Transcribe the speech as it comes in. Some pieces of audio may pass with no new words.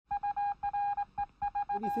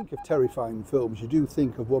When you think of terrifying films, you do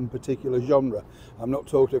think of one particular genre. I'm not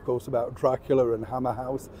talking, of course, about Dracula and Hammer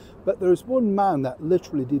House, but there is one man that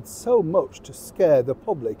literally did so much to scare the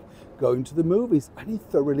public going to the movies, and he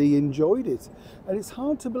thoroughly enjoyed it. And it's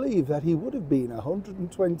hard to believe that he would have been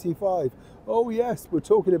 125. Oh yes, we're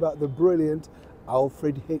talking about the brilliant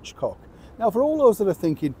Alfred Hitchcock. Now, for all those that are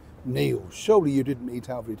thinking, Neil, surely you didn't meet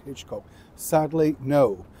Alfred Hitchcock. Sadly,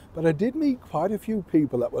 no. But I did meet quite a few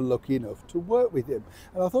people that were lucky enough to work with him.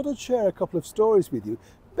 And I thought I'd share a couple of stories with you,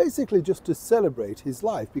 basically just to celebrate his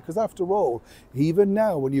life. Because after all, even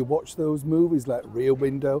now when you watch those movies like Rear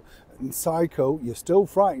Window and Psycho, you're still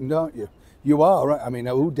frightened, aren't you? You are, right? I mean,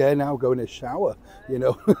 who dare now go in a shower, you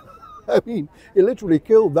know? I mean, he literally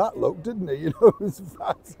killed that look, didn't he? You know, it was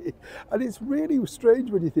fancy. And it's really strange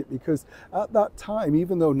when you think, because at that time,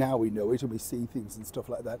 even though now we know it and we see things and stuff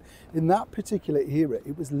like that, in that particular era,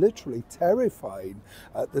 it was literally terrifying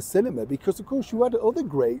at the cinema, because of course you had other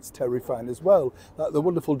greats terrifying as well, like the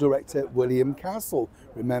wonderful director William Castle.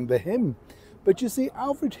 Remember him? But you see,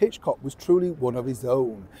 Alfred Hitchcock was truly one of his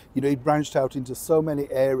own. You know, he branched out into so many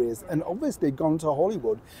areas and obviously gone to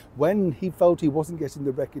Hollywood when he felt he wasn't getting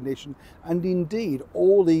the recognition and indeed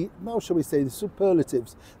all the, well, shall we say, the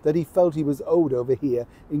superlatives that he felt he was owed over here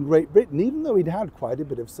in Great Britain, even though he'd had quite a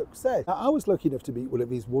bit of success. Now, I was lucky enough to meet one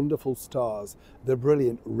of his wonderful stars, the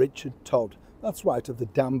brilliant Richard Todd. That's right, of the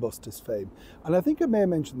Dam Busters fame. And I think I may have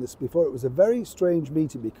mentioned this before. It was a very strange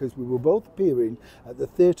meeting because we were both appearing at the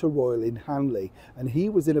Theatre Royal in Hanley, and he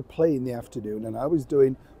was in a play in the afternoon and I was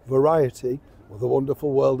doing Variety, or the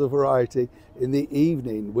wonderful world of Variety, in the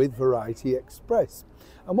evening with Variety Express.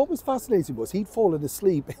 And what was fascinating was he'd fallen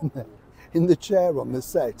asleep in the chair on the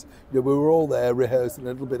set. You know, we were all there rehearsing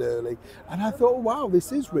a little bit early, and I thought, wow,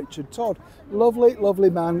 this is Richard Todd. Lovely, lovely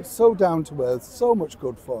man, so down to earth, so much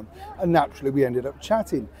good fun. And naturally we ended up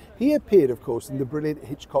chatting. He appeared, of course, in the brilliant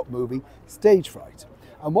Hitchcock movie Stage Fright.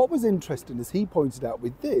 And what was interesting, as he pointed out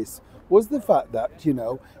with this, was the fact that, you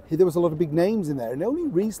know, there was a lot of big names in there and only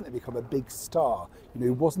recently become a big star. You know,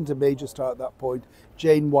 he wasn't a major star at that point.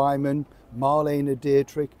 Jane Wyman, Marlene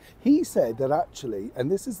Dietrich. He said that actually,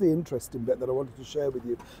 and this is the interesting bit that I wanted to share with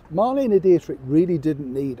you, Marlene Dietrich really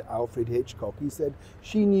didn't need Alfred Hitchcock. He said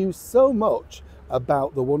she knew so much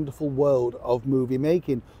about the wonderful world of movie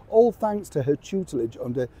making, all thanks to her tutelage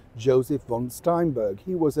under Joseph von Steinberg.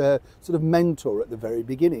 He was a sort of mentor at the very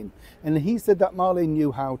beginning. And he said that Marlene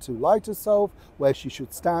knew how to light herself, where she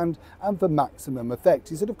should stand, and for maximum effect.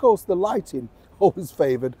 He said, of course, the lighting always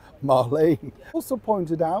favoured Marlene. Also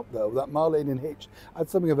pointed out, though, that Marlene and Hitch had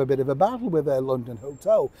something of a bit of a battle with their London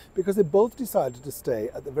hotel because they both decided to stay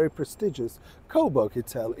at the very prestigious Coburg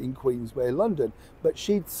Hotel in Queensway, London, but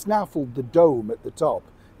she'd snaffled the dome at the top.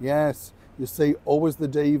 Yes, you see, always the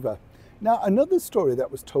diva. Now, another story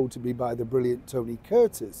that was told to me by the brilliant Tony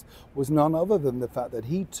Curtis was none other than the fact that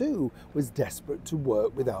he too was desperate to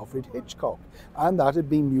work with Alfred Hitchcock, and that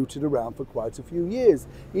had been mooted around for quite a few years,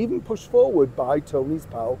 even pushed forward by Tony's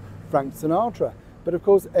pal Frank Sinatra. But of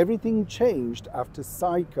course, everything changed after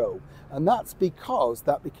Psycho, and that's because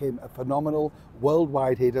that became a phenomenal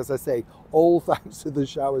worldwide hit, as I say, all thanks to the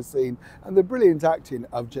shower scene and the brilliant acting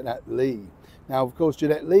of Jeanette Lee. Now, of course,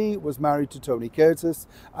 Jeanette Lee was married to Tony Curtis,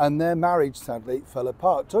 and their marriage sadly fell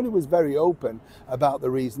apart. Tony was very open about the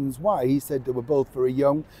reasons why. He said they were both very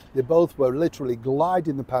young, they both were literally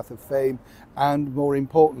gliding the path of fame, and more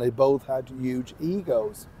importantly, both had huge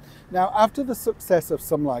egos. Now, after the success of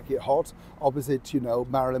Some Like It Hot, opposite, you know,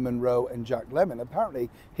 Marilyn Monroe and Jack Lemmon, apparently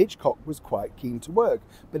Hitchcock was quite keen to work,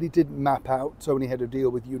 but it didn't map out. Tony had a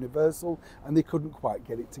deal with Universal, and they couldn't quite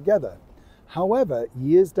get it together. However,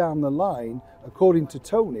 years down the line, according to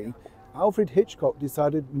Tony, Alfred Hitchcock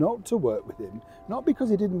decided not to work with him, not because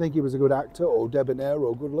he didn't think he was a good actor or debonair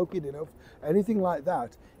or good looking enough, anything like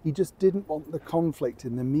that. He just didn't want the conflict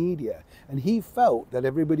in the media. And he felt that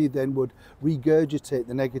everybody then would regurgitate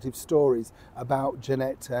the negative stories about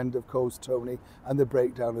Jeanette and, of course, Tony and the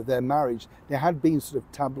breakdown of their marriage. They had been sort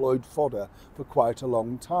of tabloid fodder for quite a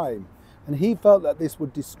long time. And he felt that this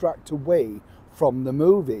would distract away from the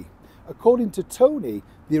movie. According to Tony,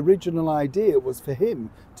 the original idea was for him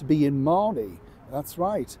to be in Marnie. That's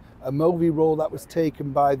right, a movie role that was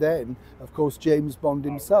taken by then, of course, James Bond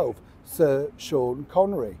himself, Sir Sean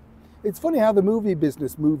Connery. It's funny how the movie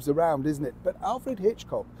business moves around, isn't it? But Alfred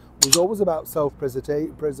Hitchcock was always about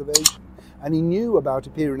self-preservation, and he knew about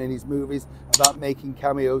appearing in his movies, about making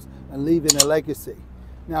cameos and leaving a legacy.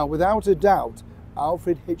 Now, without a doubt,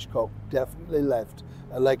 Alfred Hitchcock definitely left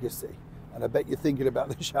a legacy. And I bet you're thinking about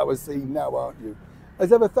the shower scene now, aren't you?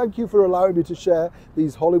 As ever, thank you for allowing me to share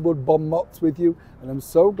these Hollywood bon mots with you, and I'm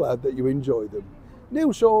so glad that you enjoy them.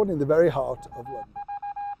 Neil Sean in the very heart of London.